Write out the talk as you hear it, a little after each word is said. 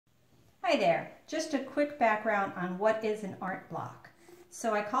Hi there, just a quick background on what is an art block.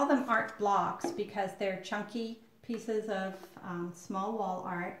 So I call them art blocks because they're chunky pieces of small wall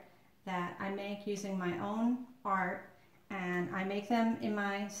art that I make using my own art, and I make them in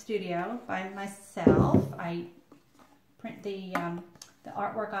my studio by myself. I print the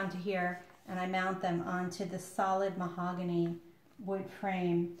artwork onto here and I mount them onto the solid mahogany wood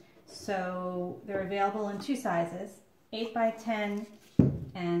frame. So they're available in two sizes, 8 by 10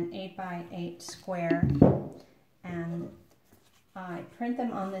 and 8 by 8 square, and I print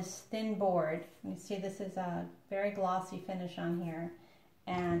them on this thin board. You see this is a very glossy finish on here,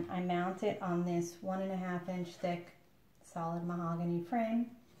 and I mount it on this 1.5 inch thick solid mahogany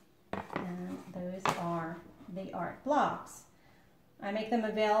frame, and those are the art blocks. I make them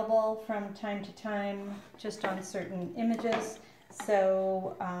available from time to time just on certain images,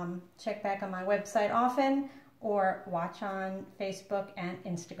 so check back on my website often or watch on Facebook and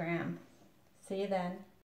Instagram. See you then.